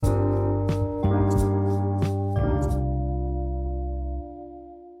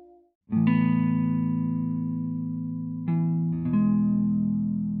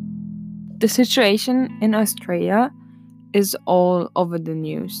The situation in Australia is all over the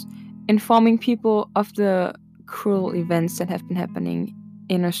news, informing people of the cruel events that have been happening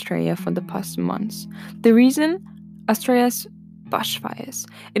in Australia for the past months. The reason? Australia's bushfires.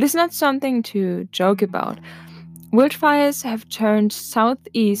 It is not something to joke about. Wildfires have turned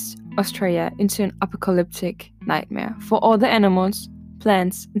southeast Australia into an apocalyptic nightmare for all the animals,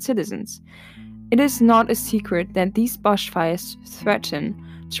 plants, and citizens. It is not a secret that these bushfires threaten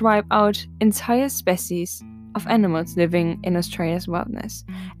to wipe out entire species of animals living in Australia's wilderness.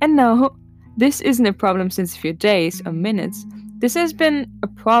 And no, this isn't a problem since a few days or minutes. This has been a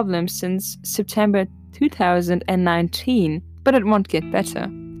problem since September 2019, but it won't get better.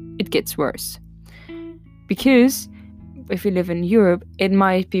 It gets worse. Because if you live in Europe, it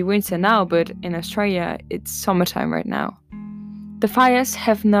might be winter now, but in Australia, it's summertime right now. The fires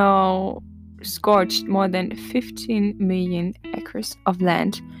have now scorched more than 15 million acres of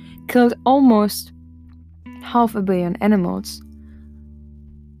land, killed almost 500 million animals,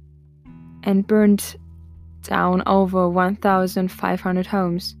 and burned down over 1,500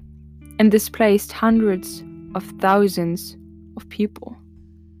 homes, and displaced hundreds of thousands of people.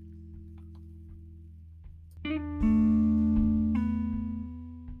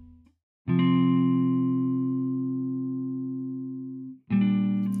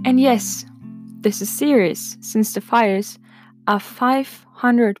 And yes, this is serious, since the fires are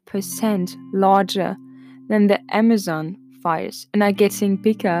 500% larger than the Amazon fires and are getting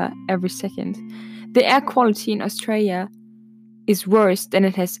bigger every second. The air quality in Australia is worse than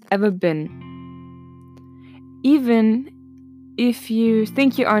it has ever been. Even if you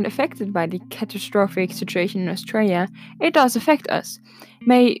think you aren't affected by the catastrophic situation in Australia, it does affect us.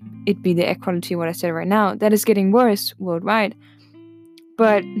 May it be the air quality, what I said right now, that is getting worse worldwide.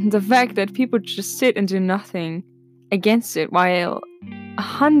 But the fact that people just sit and do nothing against it while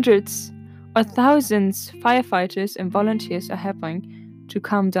hundreds or thousands firefighters and volunteers are helping to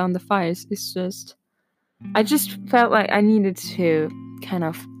calm down the fires is just... I just felt like I needed to kind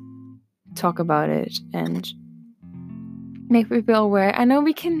of talk about it and make people aware. I know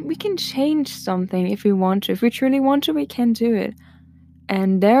we can change something if we want to. If we truly want to, we can do it.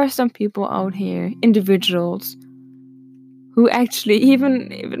 And there are some people out here, individuals, who actually,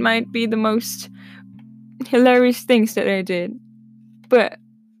 even if it might be the most hilarious things that they did, but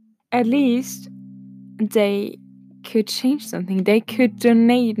at least they could change something. They could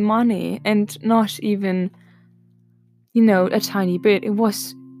donate money, and not even, a tiny bit. It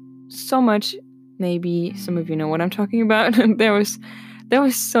was so much. Maybe some of you know what I'm talking about. There was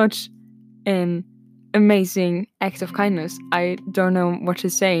such an amazing act of kindness. I don't know what to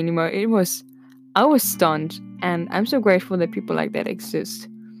say anymore. I was stunned, and I'm so grateful that people like that exist,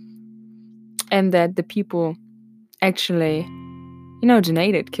 and that the people actually,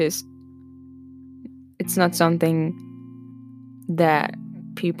 donated, because it's not something that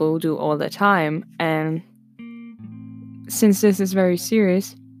people do all the time. And since this is very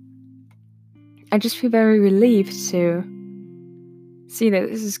serious, I just feel very relieved to see that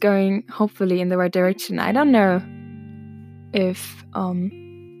this is going, hopefully, in the right direction. I don't know if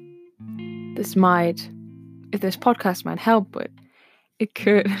this podcast might help, but it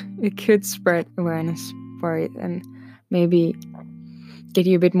could spread awareness for it and maybe get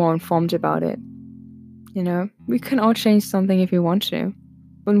you a bit more informed about it. We can all change something if we want to,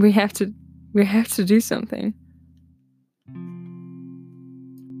 but we have to do something.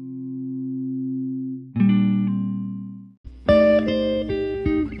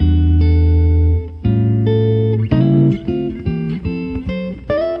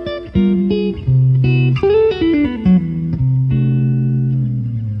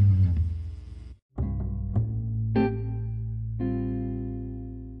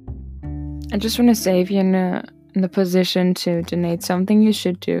 I just want to say, if you're in the position to donate something, you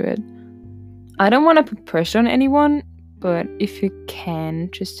should do it. I don't want to put pressure on anyone, but if you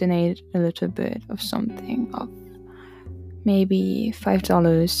can, just donate a little bit of something, of maybe $5,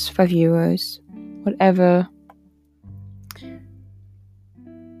 €5, whatever.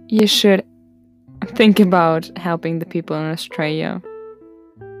 You should think about helping the people in Australia.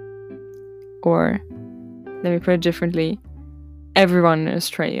 Or, let me put it differently, everyone in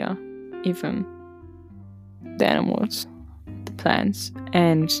Australia. Even the animals, the plants,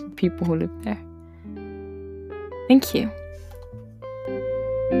 and people who live there. Thank you.